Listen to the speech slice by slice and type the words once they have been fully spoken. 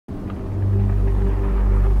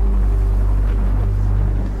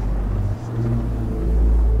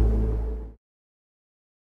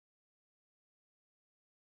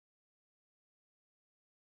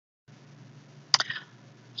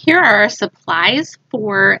Here are our supplies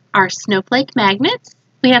for our snowflake magnets.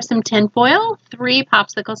 We have some tin foil, 3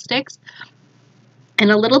 popsicle sticks,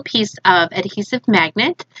 and a little piece of adhesive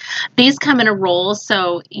magnet. These come in a roll,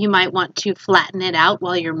 so you might want to flatten it out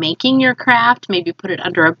while you're making your craft. Maybe put it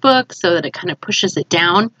under a book so that it kind of pushes it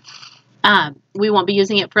down. We won't be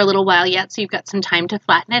using it for a little while yet, so you've got some time to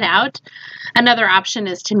flatten it out. Another option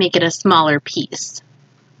is to make it a smaller piece.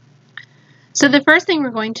 So the first thing we're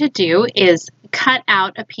going to do is cut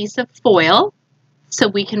out a piece of foil so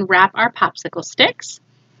we can wrap our popsicle sticks.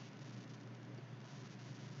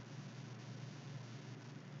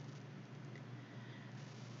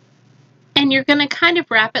 And you're going to kind of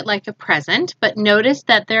wrap it like a present, but notice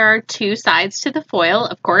that there are 2 sides to the foil,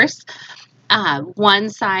 of course. One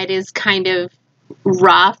side is kind of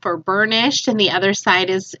rough or burnished, and the other side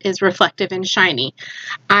is reflective and shiny.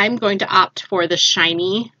 I'm going to opt for the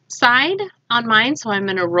shiny side on mine, so I'm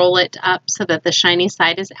going to roll it up so that the shiny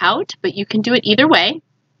side is out, but you can do it either way.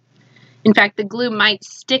 In fact, the glue might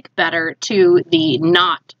stick better to the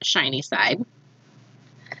not shiny side.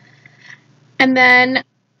 And then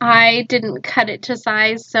I didn't cut it to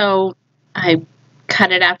size, so I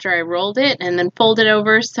cut it after I rolled it and then fold it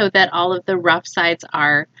over so that all of the rough sides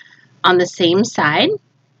are on the same side.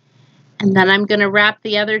 And then I'm going to wrap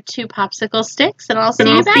the other 2 popsicle sticks, and I'll see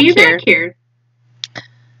you back here.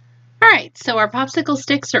 All right, so our popsicle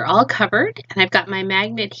sticks are all covered, and I've got my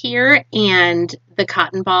magnet here and the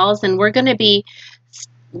cotton balls, and we're going to be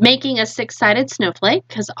making a 6-sided snowflake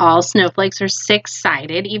because all snowflakes are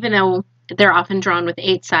 6-sided, even though they're often drawn with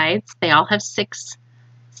 8 sides. They all have 6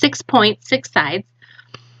 points, 6 sides.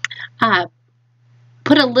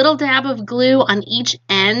 Put a little dab of glue on each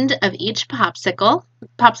end of each popsicle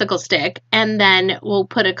stick, and then we'll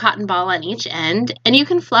put a cotton ball on each end, and you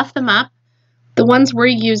can fluff them up. The ones we're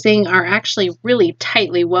using are actually really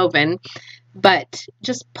tightly woven, but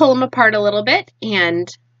just pull them apart a little bit, and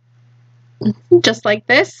just like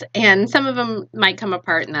this, and some of them might come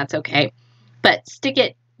apart, and that's okay. But stick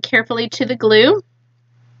it carefully to the glue.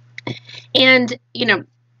 And, you know,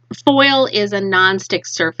 foil is a non-stick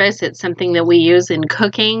surface. It's something that we use in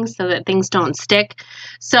cooking so that things don't stick.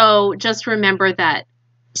 So just remember that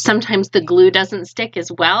sometimes the glue doesn't stick as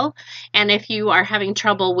well. And if you are having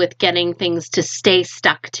trouble with getting things to stay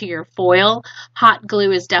stuck to your foil, hot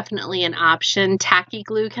glue is definitely an option. Tacky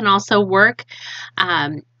glue can also work.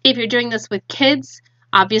 If you're doing this with kids,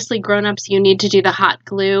 obviously grown-ups, you need to do the hot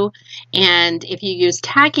glue. And if you use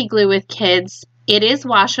tacky glue with kids, it is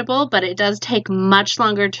washable, but it does take much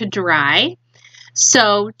longer to dry.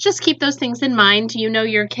 So just keep those things in mind. You know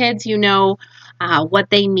your kids, you know what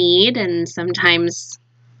they need, and sometimes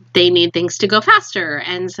they need things to go faster,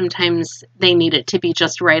 and sometimes they need it to be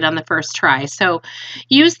just right on the first try. So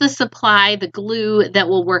use the supply, the glue that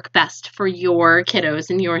will work best for your kiddos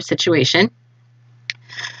in your situation.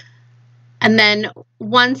 And then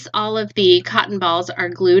once all of the cotton balls are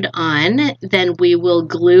glued on, then we will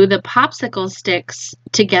glue the popsicle sticks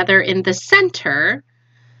together in the center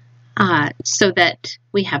so that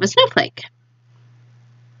we have a snowflake.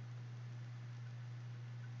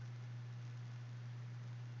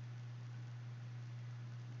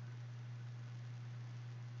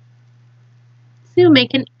 So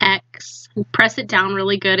make an X and press it down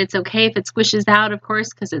really good. It's okay if it squishes out, of course,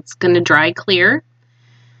 because it's going to dry clear.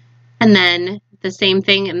 And then the same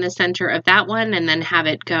thing in the center of that one, and then have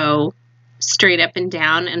it go straight up and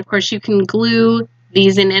down. And of course you can glue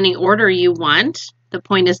these in any order you want. The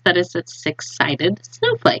point is that it's a 6-sided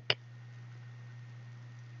snowflake.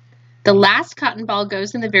 The last cotton ball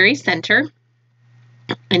goes in the very center,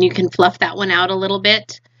 and you can fluff that one out a little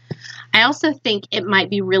bit. I also think it might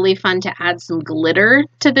be really fun to add some glitter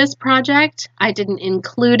to this project. I didn't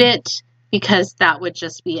include it because that would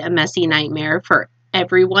just be a messy nightmare for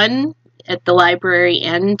everyone at the library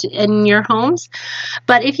and in your homes.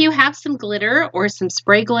 But if you have some glitter or some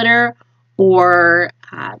spray glitter or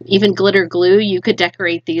even glitter glue, you could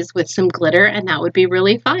decorate these with some glitter, and that would be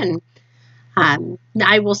really fun.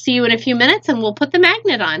 I will see you in a few minutes, and we'll put the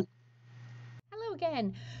magnet on. Hello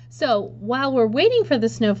again. So while we're waiting for the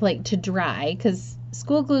snowflake to dry, because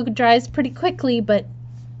school glue dries pretty quickly, but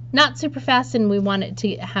not super fast, and we want it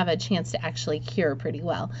to have a chance to actually cure pretty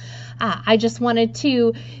well. I just wanted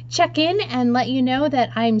to check in and let you know that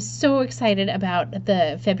I'm so excited about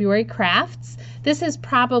the February crafts. This is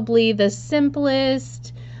probably the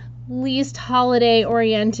simplest, least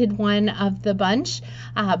holiday-oriented one of the bunch,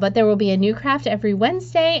 but there will be a new craft every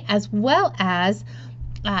Wednesday, as well as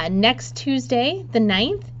next Tuesday, the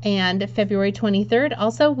 9th, and February 23rd.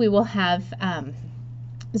 Also, we will have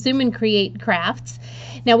Zoom and create crafts.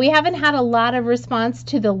 Now, we haven't had a lot of response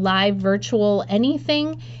to the live virtual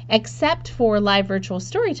anything except for live virtual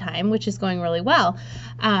story time, which is going really well.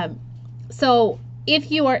 So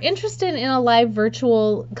if you are interested in a live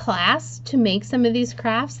virtual class to make some of these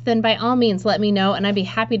crafts, then by all means let me know and I'd be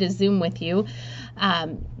happy to Zoom with you.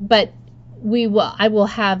 But I will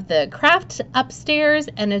have the craft upstairs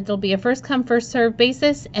and it'll be a first come first serve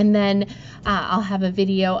basis, and then I'll have a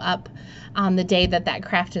video up on the day that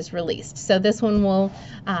craft is released. So this one will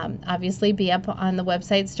obviously be up on the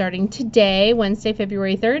website starting today, Wednesday,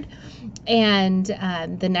 February 3rd. And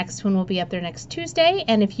the next one will be up there next Tuesday.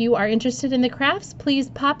 And if you are interested in the crafts, please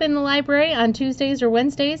pop in the library on Tuesdays or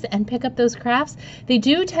Wednesdays and pick up those crafts. They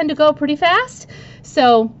do tend to go pretty fast.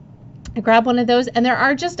 So grab one of those. And there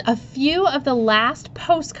are just a few of the last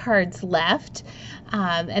postcards left.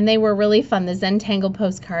 And they were really fun, the Zentangle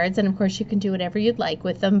postcards. And of course you can do whatever you'd like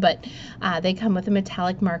with them, but they come with a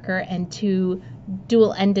metallic marker and 2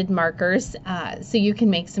 dual-ended markers, so you can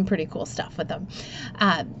make some pretty cool stuff with them.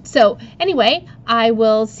 So anyway, I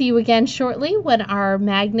will see you again shortly when our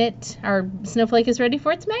snowflake is ready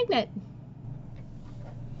for its magnet.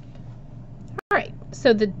 All right,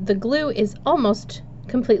 so the glue is almost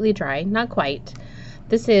completely dry, not quite.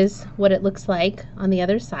 This is what it looks like on the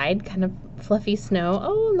other side, kind of fluffy snow.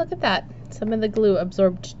 Oh, look at that. Some of the glue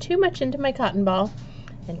absorbed too much into my cotton ball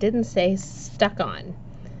and didn't stay stuck on.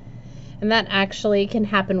 And that actually can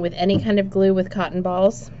happen with any kind of glue with cotton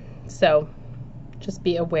balls. So just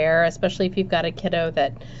be aware, especially if you've got a kiddo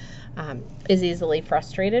that is easily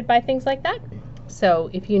frustrated by things like that. So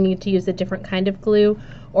if you need to use a different kind of glue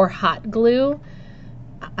or hot glue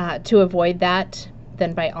to avoid that,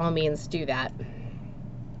 then by all means do that.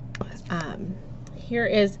 Here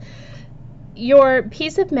is your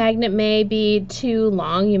piece of magnet. May be too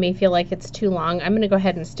long. You may feel like it's too long. I'm going to go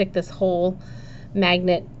ahead and stick this whole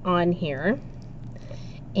magnet on here.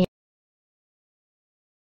 And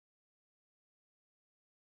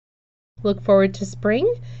look forward to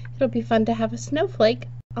spring. It'll be fun to have a snowflake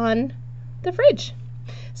on the fridge.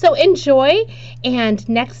 So enjoy, and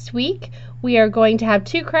next week we are going to have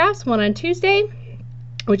 2 crafts, one on Tuesday,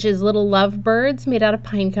 which is little love birds made out of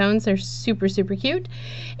pine cones. They're super, super cute.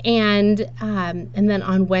 And then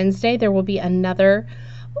on Wednesday, there will be another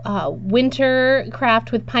winter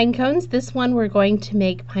craft with pine cones. This one we're going to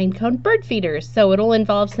make pine cone bird feeders. So it'll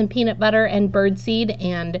involve some peanut butter and bird seed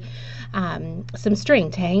and some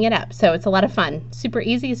string to hang it up. So it's a lot of fun. Super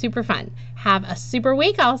easy, super fun. Have a super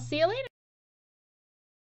week. I'll see you later.